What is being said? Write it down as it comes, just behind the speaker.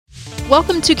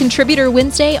Welcome to Contributor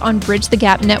Wednesday on Bridge the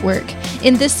Gap Network.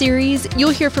 In this series,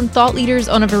 you'll hear from thought leaders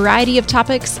on a variety of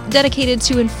topics dedicated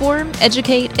to inform,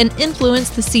 educate, and influence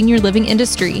the senior living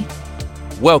industry.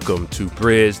 Welcome to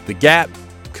Bridge the Gap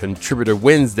Contributor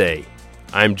Wednesday.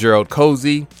 I'm Jerald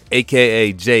Cosey,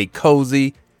 aka J.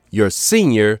 Cosey, your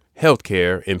senior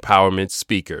healthcare empowerment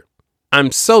speaker.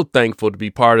 I'm so thankful to be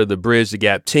part of the Bridge the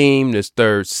Gap team this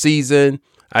third season.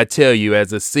 I tell you,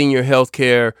 as a senior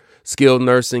healthcare skilled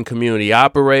nursing community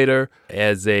operator,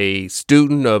 as a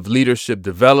student of leadership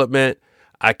development,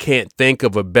 I can't think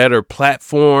of a better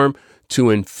platform to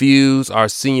infuse our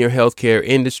senior healthcare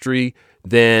industry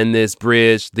than this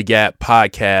Bridge the Gap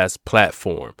podcast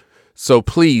platform. So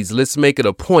please, let's make it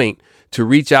a point to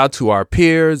reach out to our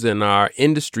peers and our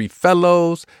industry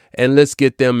fellows, and let's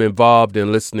get them involved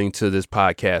in listening to this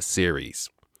podcast series.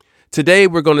 Today,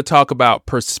 we're going to talk about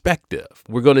perspective.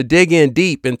 We're going to dig in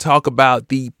deep and talk about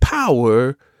the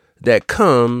power that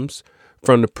comes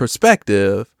from the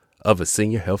perspective of a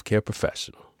senior healthcare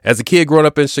professional. As a kid growing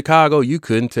up in Chicago, you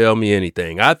couldn't tell me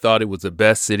anything. I thought it was the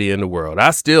best city in the world.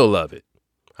 I still love it.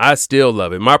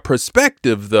 My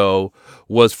perspective, though,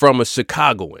 was from a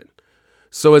Chicagoan.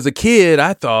 So as a kid,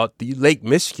 I thought the Lake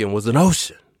Michigan was an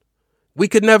ocean. We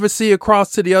could never see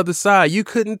across to the other side. You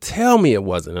couldn't tell me it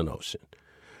wasn't an ocean.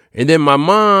 And then my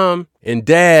mom and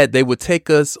dad, they would take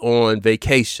us on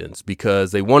vacations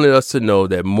because they wanted us to know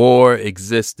that more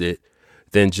existed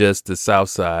than just the south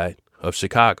side of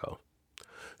Chicago.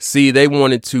 See, they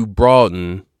wanted to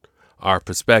broaden our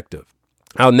perspective.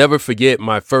 I'll never forget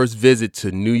my first visit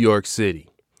to New York City,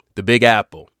 the Big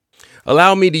Apple.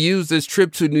 Allow me to use this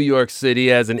trip to New York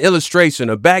City as an illustration,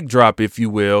 a backdrop, if you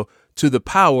will, to the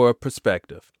power of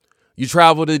perspective. You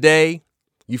travel today.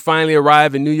 You finally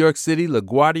arrive in New York City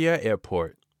LaGuardia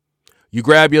Airport. You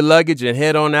grab your luggage and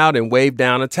head on out and wave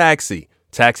down a taxi.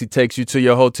 Taxi takes you to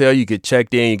your hotel. You get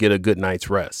checked in. You get a good night's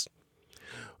rest.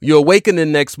 You awaken the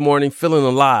next morning feeling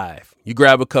alive. You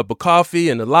grab a cup of coffee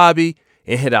in the lobby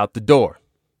and head out the door.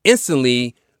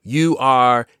 Instantly, you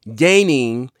are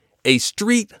gaining a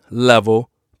street level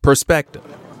perspective.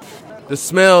 The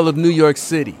smell of New York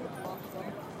City.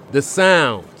 The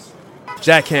sounds.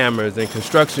 Jackhammers and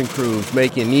construction crews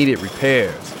making needed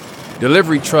repairs.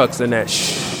 Delivery trucks and that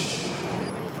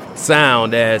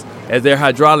sound as their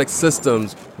hydraulic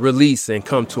systems release and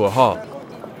come to a halt.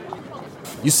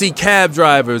 You see cab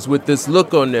drivers with this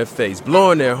look on their face,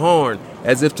 blowing their horn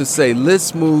as if to say,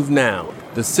 let's move now.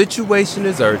 The situation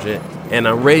is urgent and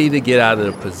I'm ready to get out of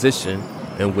the position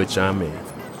in which I'm in.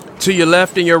 To your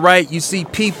left and your right, you see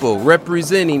people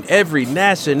representing every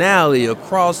nationality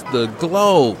across the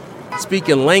globe,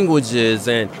 speaking languages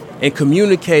and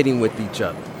communicating with each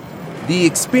other. The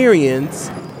experience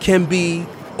can be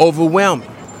overwhelming.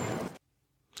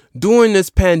 During this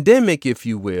pandemic, if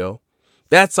you will,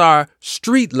 that's our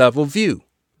street level view.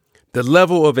 The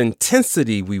level of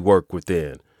intensity we work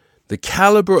within, the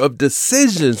caliber of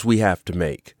decisions we have to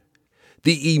make,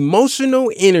 the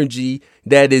emotional energy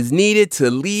that is needed to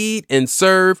lead and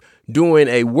serve during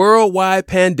a worldwide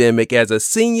pandemic as a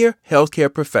senior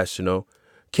healthcare professional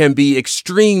can be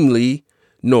extremely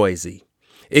noisy.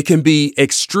 It can be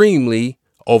extremely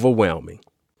overwhelming.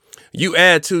 You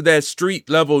add to that street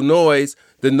level noise,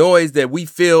 the noise that we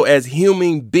feel as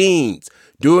human beings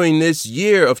during this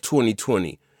year of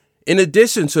 2020. In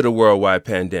addition to the worldwide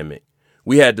pandemic,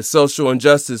 we had the social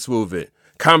injustice movement,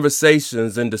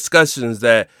 conversations and discussions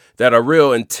that are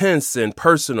real intense and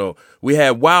personal. We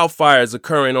had wildfires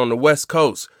occurring on the West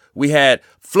Coast. We had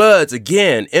floods,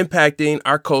 again, impacting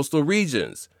our coastal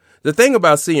regions. The thing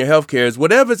about senior healthcare is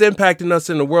whatever's impacting us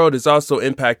in the world is also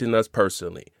impacting us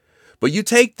personally. But you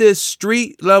take this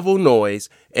street level noise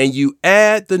and you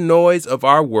add the noise of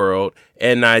our world,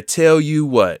 and I tell you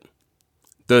what,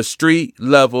 the street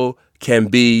level can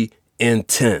be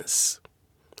intense.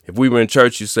 If we were in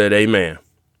church, you said amen.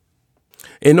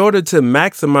 In order to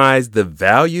maximize the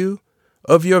value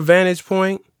of your vantage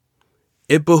point,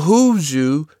 it behooves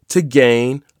you to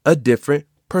gain a different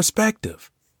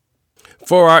perspective.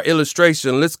 For our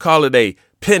illustration, let's call it a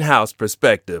penthouse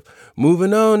perspective.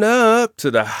 Moving on up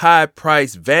to the high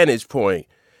price vantage point.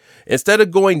 Instead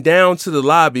of going down to the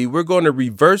lobby, we're going to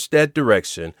reverse that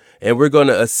direction and we're going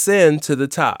to ascend to the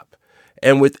top.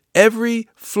 And with every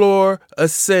floor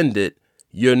ascended,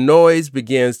 your noise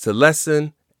begins to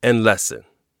lessen and lessen.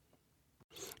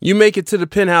 You make it to the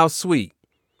penthouse suite.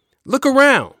 Look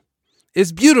around.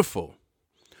 It's beautiful.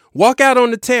 Walk out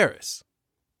on the terrace.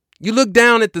 You look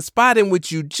down at the spot in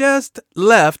which you just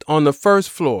left on the first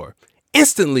floor.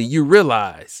 Instantly, you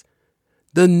realize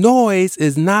the noise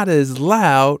is not as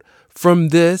loud from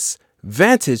this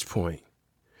vantage point.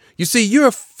 You see, you're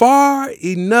far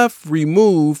enough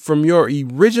removed from your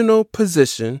original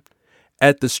position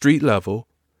at the street level,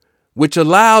 which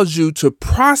allows you to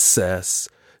process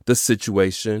the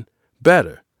situation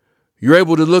better. You're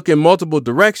able to look in multiple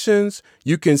directions.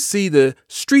 You can see the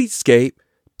streetscape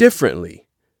differently.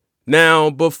 Now,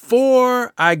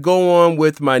 before I go on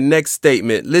with my next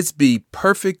statement, let's be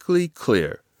perfectly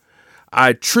clear.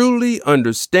 I truly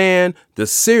understand the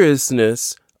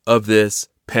seriousness of this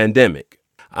pandemic.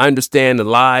 I understand the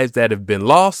lives that have been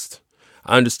lost.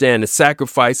 I understand the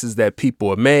sacrifices that people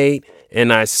have made.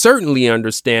 And I certainly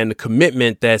understand the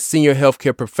commitment that senior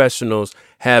healthcare professionals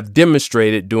have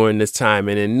demonstrated during this time.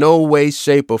 And in no way,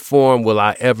 shape, or form will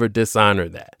I ever dishonor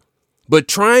that. But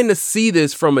trying to see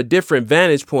this from a different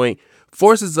vantage point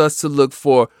forces us to look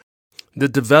for the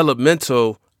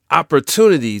developmental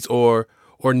opportunities or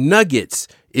nuggets,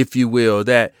 if you will,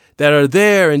 that are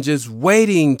there and just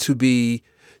waiting to be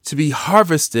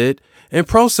harvested and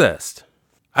processed.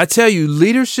 I tell you,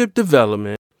 leadership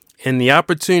development and the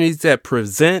opportunities that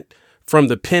present from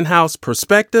the penthouse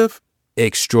perspective,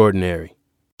 extraordinary.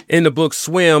 In the book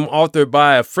Swim, authored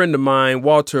by a friend of mine,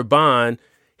 Walter Bond,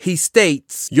 he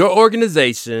states, your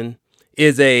organization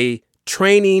is a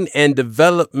training and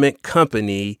development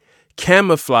company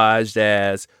camouflaged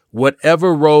as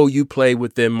whatever role you play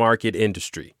within market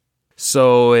industry.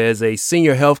 So as a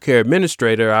senior healthcare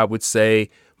administrator, I would say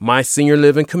my senior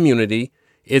living community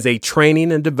is a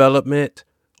training and development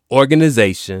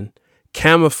organization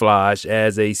camouflaged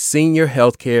as a senior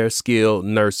healthcare skilled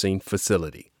nursing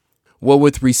facility. Well,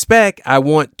 with respect, I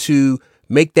want to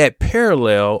make that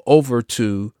parallel over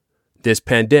to this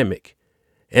pandemic.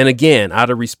 And again, out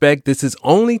of respect, this is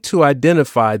only to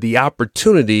identify the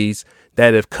opportunities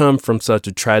that have come from such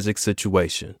a tragic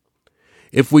situation.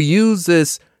 If we use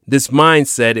this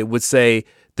mindset, it would say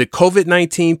the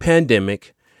COVID-19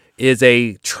 pandemic is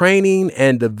a training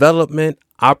and development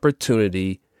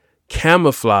opportunity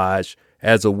camouflaged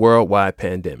as a worldwide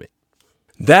pandemic.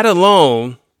 That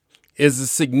alone is the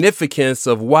significance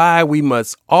of why we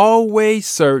must always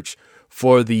search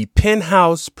for the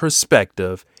penthouse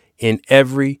perspective in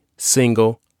every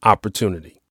single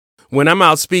opportunity. When I'm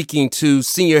out speaking to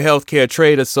senior healthcare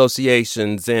trade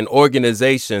associations and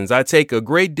organizations, I take a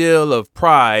great deal of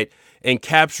pride in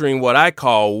capturing what I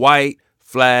call white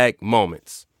flag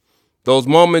moments. Those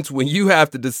moments when you have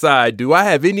to decide, do I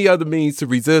have any other means to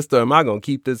resist or am I going to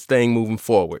keep this thing moving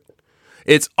forward?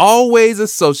 It's always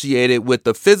associated with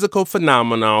the physical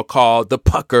phenomenon called the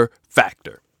pucker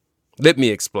factor. Let me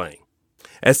explain.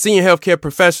 As senior healthcare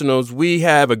professionals, we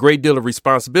have a great deal of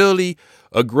responsibility,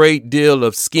 a great deal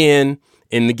of skin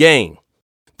in the game.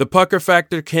 The pucker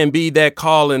factor can be that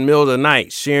call in the middle of the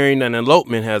night sharing an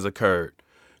elopement has occurred.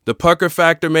 The pucker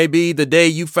factor may be the day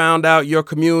you found out your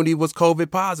community was COVID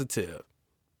positive.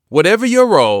 Whatever your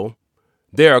role,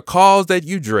 there are calls that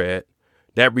you dread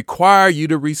that require you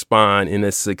to respond in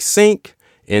a succinct,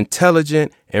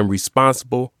 intelligent, and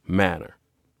responsible manner.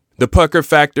 The pucker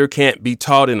factor can't be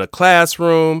taught in a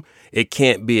classroom. It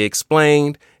can't be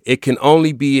explained. It can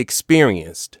only be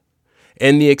experienced.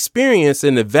 And the experience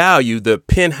and the value, the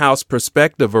penthouse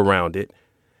perspective around it,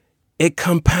 it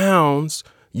compounds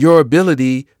your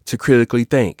ability to critically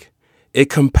think. It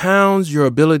compounds your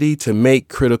ability to make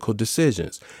critical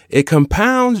decisions. It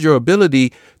compounds your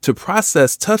ability to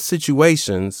process tough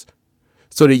situations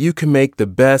so that you can make the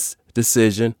best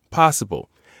decision possible.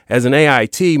 As an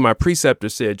AIT, my preceptor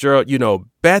said, Jerald,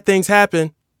 bad things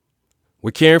happen.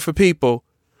 We're caring for people.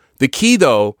 The key,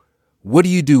 though, what do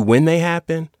you do when they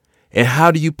happen? And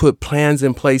how do you put plans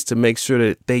in place to make sure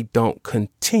that they don't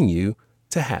continue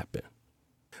to happen?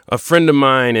 A friend of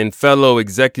mine and fellow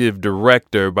executive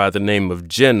director by the name of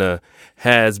Jenna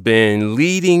has been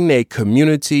leading a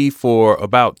community for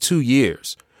about 2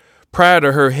 years. Prior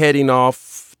to her heading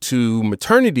off to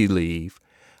maternity leave,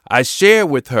 I shared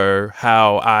with her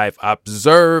how I've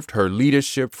observed her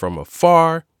leadership from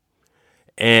afar,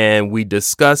 and we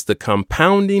discussed the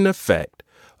compounding effect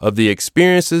of the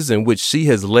experiences in which she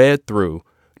has led through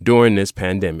during this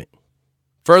pandemic.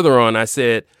 Further on, I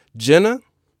said, Jenna,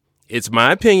 it's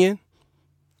my opinion.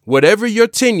 Whatever your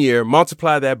tenure,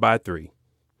 multiply that by 3.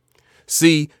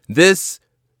 See, this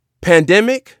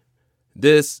pandemic,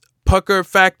 this pucker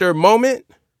factor moment,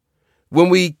 when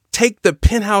we take the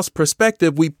penthouse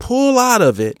perspective, we pull out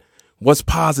of it what's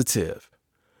positive.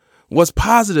 What's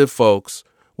positive, folks,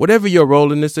 whatever your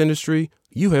role in this industry,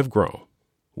 you have grown.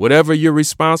 Whatever you're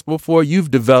responsible for, you've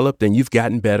developed and you've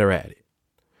gotten better at it.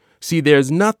 See,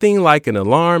 there's nothing like an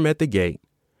alarm at the gate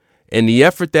and the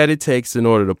effort that it takes in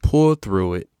order to pull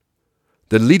through it.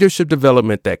 The leadership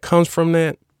development that comes from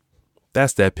that,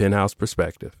 that's that penthouse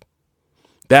perspective.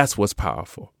 That's what's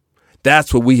powerful.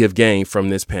 That's what we have gained from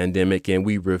this pandemic, and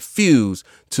we refuse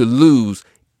to lose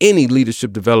any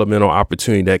leadership developmental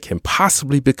opportunity that can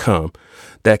possibly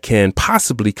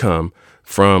come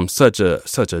from such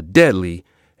a deadly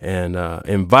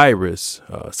virus,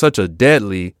 such a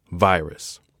deadly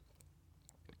virus.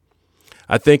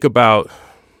 I think about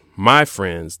my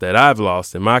friends that I've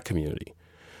lost in my community,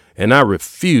 and I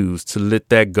refuse to let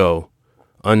that go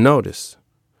unnoticed.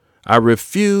 I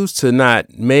refuse to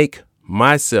not make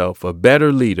myself a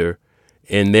better leader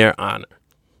in their honor.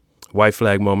 White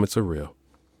flag moments are real.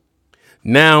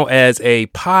 Now, as a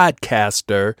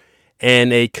podcaster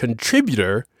and a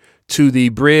contributor to the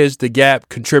Bridge the Gap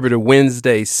Contributor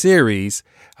Wednesday series,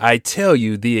 I tell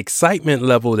you the excitement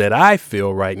level that I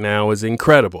feel right now is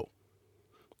incredible.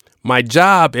 My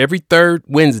job every third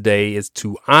Wednesday is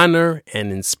to honor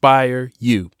and inspire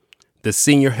you, the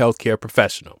senior healthcare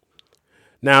professional.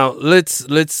 Now,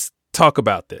 let's talk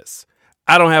about this.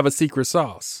 I don't have a secret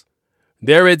sauce.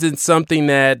 There isn't something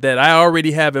that I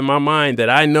already have in my mind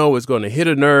that I know is going to hit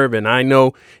a nerve and I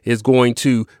know is going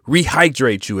to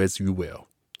rehydrate you, as you will.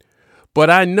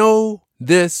 But I know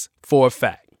this for a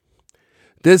fact.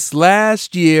 This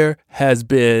last year has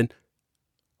been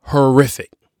horrific.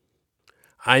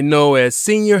 I know as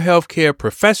senior healthcare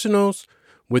professionals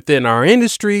within our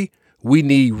industry, we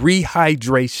need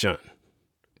rehydration.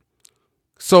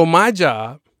 So my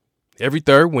job every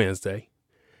third Wednesday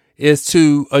is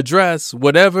to address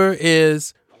whatever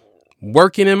is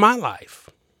working in my life.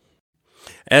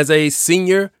 As a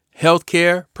senior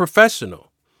healthcare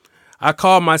professional, I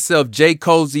call myself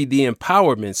Cosey, the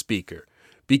empowerment speaker,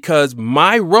 because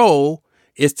my role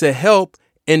is to help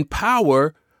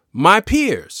empower my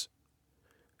peers.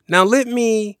 Now, let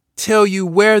me tell you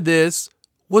where this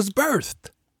was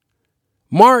birthed.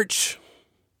 March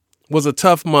was a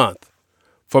tough month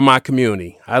for my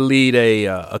community. I lead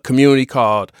a community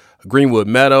called Greenwood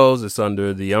Meadows. It's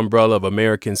under the umbrella of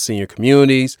American Senior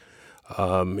Communities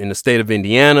in the state of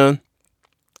Indiana.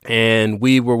 And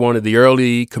we were one of the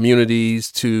early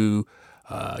communities to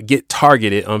get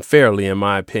targeted unfairly, in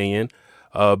my opinion,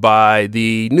 by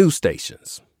the news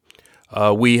stations.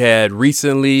 We had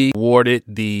recently awarded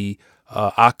the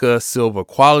ACA Silver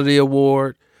Quality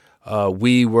Award.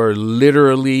 We were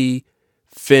literally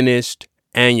finished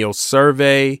annual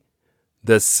survey.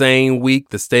 The same week,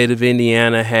 the state of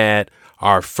Indiana had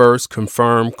our first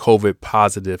confirmed COVID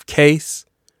positive case.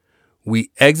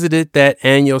 We exited that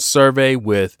annual survey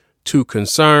with 2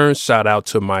 concerns. Shout out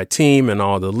to my team and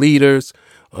all the leaders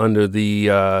under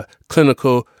the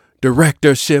clinical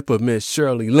directorship of Miss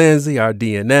Shirley Lindsay, our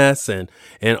DNS,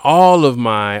 and all of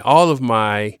my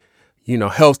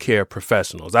healthcare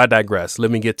professionals. I digress.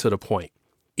 Let me get to the point.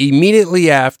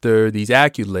 Immediately after these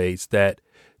accolades that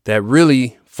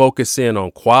really focus in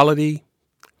on quality,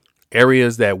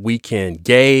 areas that we can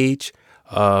gauge,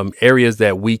 areas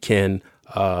that we can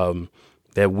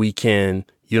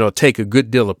take a good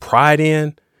deal of pride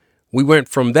in. We went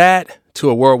from that to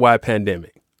a worldwide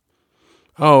pandemic.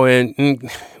 Oh, and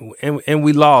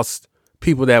we lost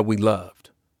people that we loved.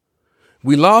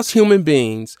 We lost human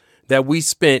beings that we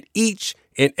spent each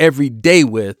and every day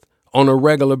with on a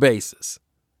regular basis.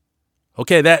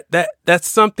 Okay, that's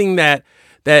something that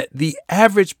the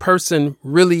average person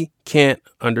really can't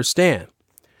understand.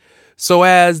 So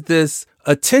as this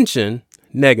attention,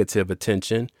 negative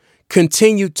attention,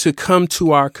 continued to come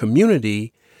to our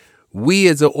community, we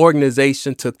as an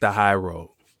organization took the high road.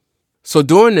 So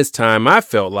during this time, I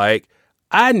felt like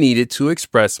I needed to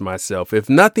express myself, if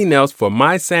nothing else, for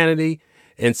my sanity,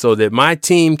 and so that my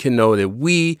team can know that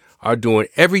we are doing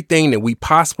everything that we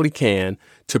possibly can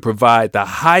to provide the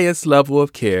highest level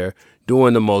of care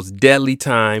during the most deadly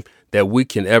time that we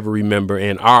can ever remember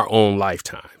in our own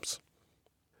lifetimes.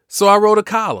 So I wrote a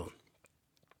column,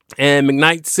 and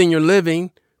McKnight Senior Living,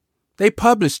 they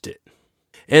published it.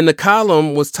 And the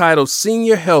column was titled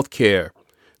Senior Healthcare,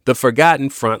 the Forgotten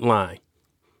Front Line.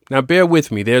 Now, bear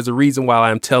with me. There's a reason why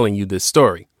I'm telling you this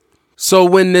story. So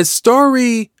when this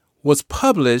story was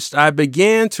published, I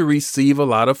began to receive a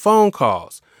lot of phone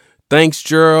calls. Thanks,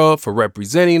 Jerald, for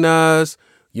representing us.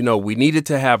 We needed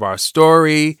to have our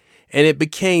story. And it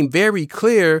became very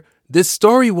clear this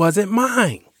story wasn't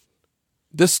mine.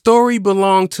 The story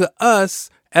belonged to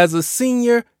us as a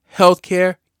senior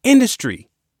healthcare industry.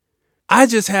 I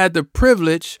just had the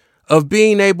privilege of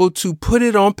being able to put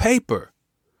it on paper.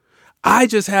 I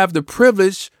just have the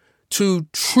privilege to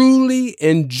truly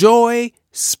enjoy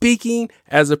speaking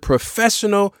as a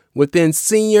professional within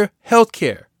senior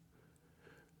healthcare.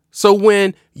 So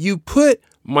when you put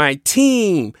my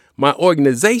team, my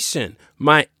organization,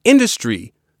 my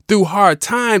industry through hard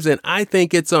times, and I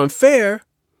think it's unfair,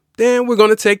 then we're going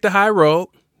to take the high road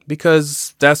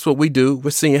because that's what we do.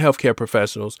 We're senior healthcare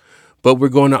professionals, but we're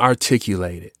going to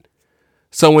articulate it.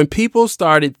 So when people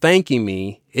started thanking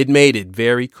me, it made it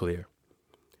very clear.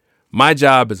 My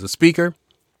job as a speaker,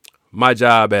 my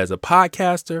job as a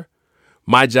podcaster,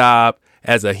 my job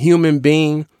as a human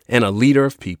being and a leader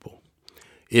of people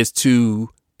is to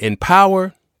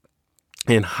empower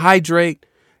and hydrate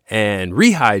and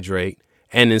rehydrate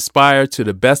and inspire to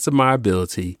the best of my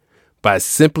ability by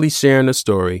simply sharing a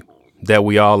story that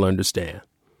we all understand.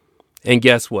 And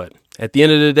guess what? At the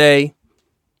end of the day,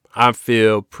 I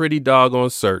feel pretty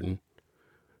doggone certain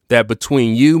that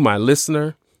between you, my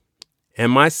listener,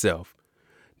 and myself,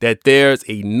 that there's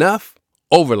enough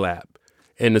overlap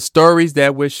in the stories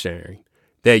that we're sharing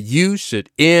that you should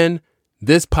end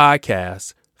this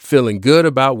podcast feeling good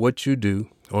about what you do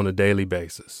on a daily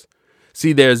basis.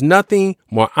 See, there's nothing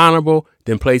more honorable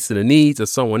than placing the needs of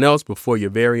someone else before your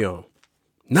very own.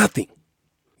 Nothing.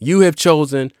 You have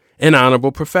chosen an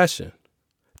honorable profession.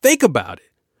 Think about it.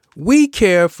 We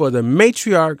care for the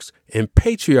matriarchs and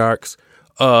patriarchs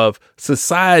of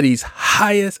society's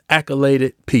highest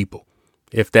accoladed people,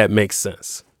 if that makes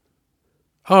sense.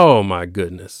 Oh, my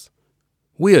goodness.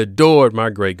 We adored my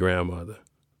great grandmother.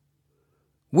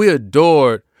 I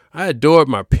adored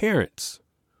my parents.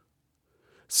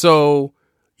 So,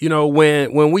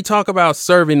 when we talk about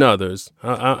serving others,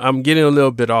 I'm getting a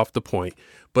little bit off the point,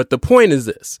 but the point is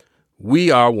this: we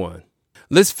are one.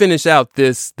 Let's finish out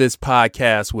this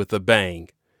podcast with a bang.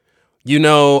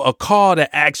 A call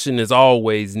to action is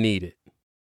always needed.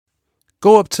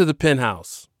 Go up to the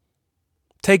penthouse.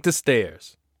 Take the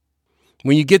stairs.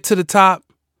 When you get to the top,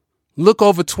 look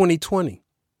over 2020.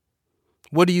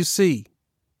 What do you see?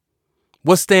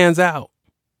 What stands out?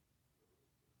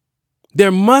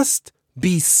 There must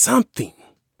be something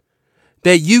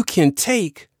that you can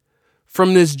take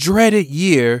from this dreaded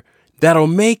year that'll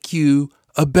make you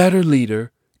a better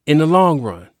leader in the long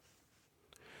run.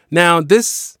 Now,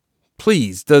 this,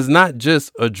 please, does not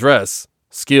just address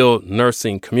skilled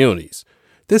nursing communities.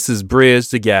 This is Bridge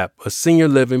the Gap, a senior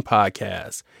living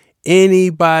podcast.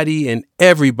 Anybody and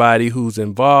everybody who's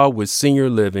involved with senior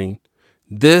living,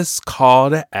 this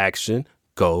call to action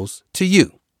goes to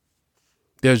you.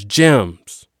 There's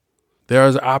gems.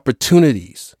 There's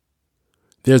opportunities.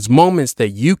 There's moments that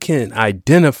you can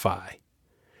identify,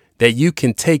 that you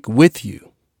can take with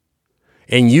you,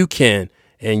 and you can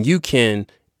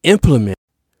implement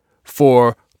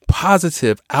for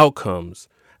positive outcomes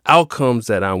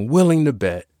that I'm willing to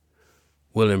bet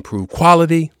will improve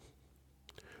quality,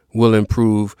 will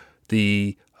improve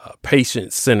the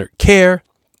patient-centered care,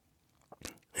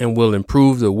 and will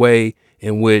improve the way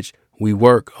in which we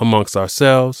work amongst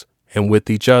ourselves and with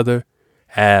each other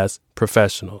as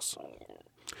professionals.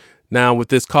 Now, with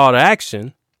this call to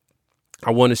action,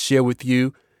 I want to share with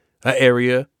you an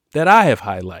area that I have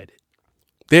highlighted.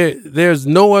 There's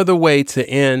no other way to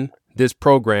end this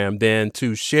program than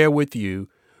to share with you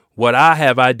what I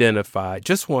have identified,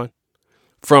 just one,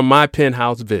 from my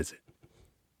penthouse visit.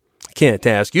 I can't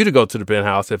ask you to go to the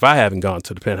penthouse if I haven't gone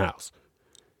to the penthouse.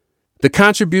 The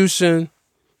contribution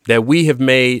that we have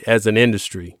made as an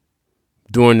industry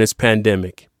during this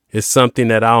pandemic is something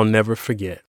that I'll never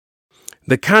forget.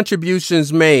 The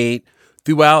contributions made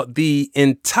throughout the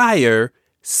entire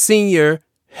senior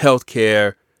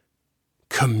healthcare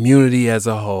community as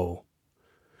a whole,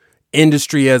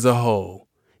 industry as a whole.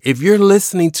 If you're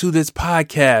listening to this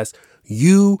podcast,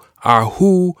 you are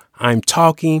who I'm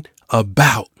talking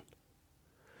about.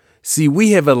 See,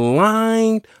 we have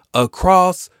aligned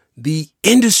across the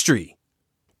industry,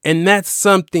 and that's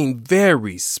something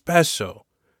very special.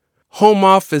 Home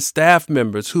office staff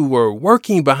members who were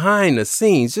working behind the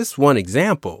scenes, just one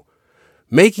example,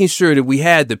 making sure that we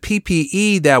had the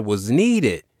PPE that was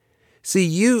needed. See,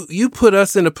 you put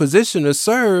us in a position to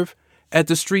serve at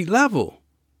the street level,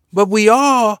 but we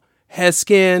all had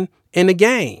skin in the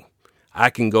game. I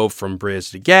can go from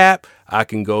Bridge the Gap. I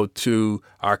can go to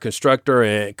our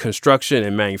construction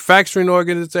and manufacturing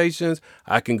organizations.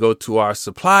 I can go to our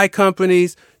supply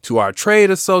companies, to our trade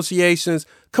associations.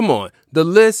 Come on, the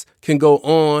list can go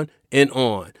on and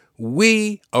on.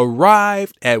 We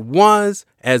arrived as one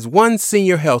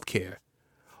senior healthcare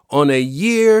on a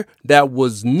year that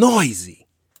was noisy,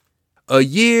 a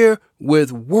year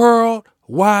with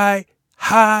worldwide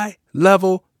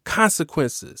high-level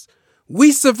consequences.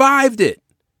 We survived it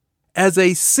as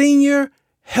a senior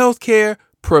healthcare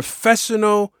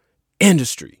professional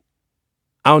industry.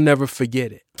 I'll never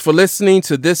forget it. For listening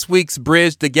to this week's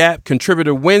Bridge the Gap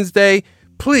Contributor Wednesday,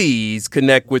 please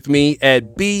connect with me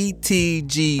at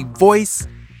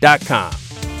btgvoice.com.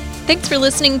 Thanks for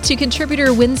listening to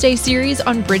Contributor Wednesday series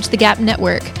on Bridge the Gap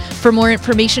Network. For more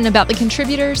information about the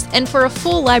contributors and for a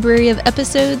full library of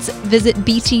episodes, visit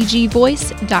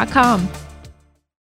btgvoice.com.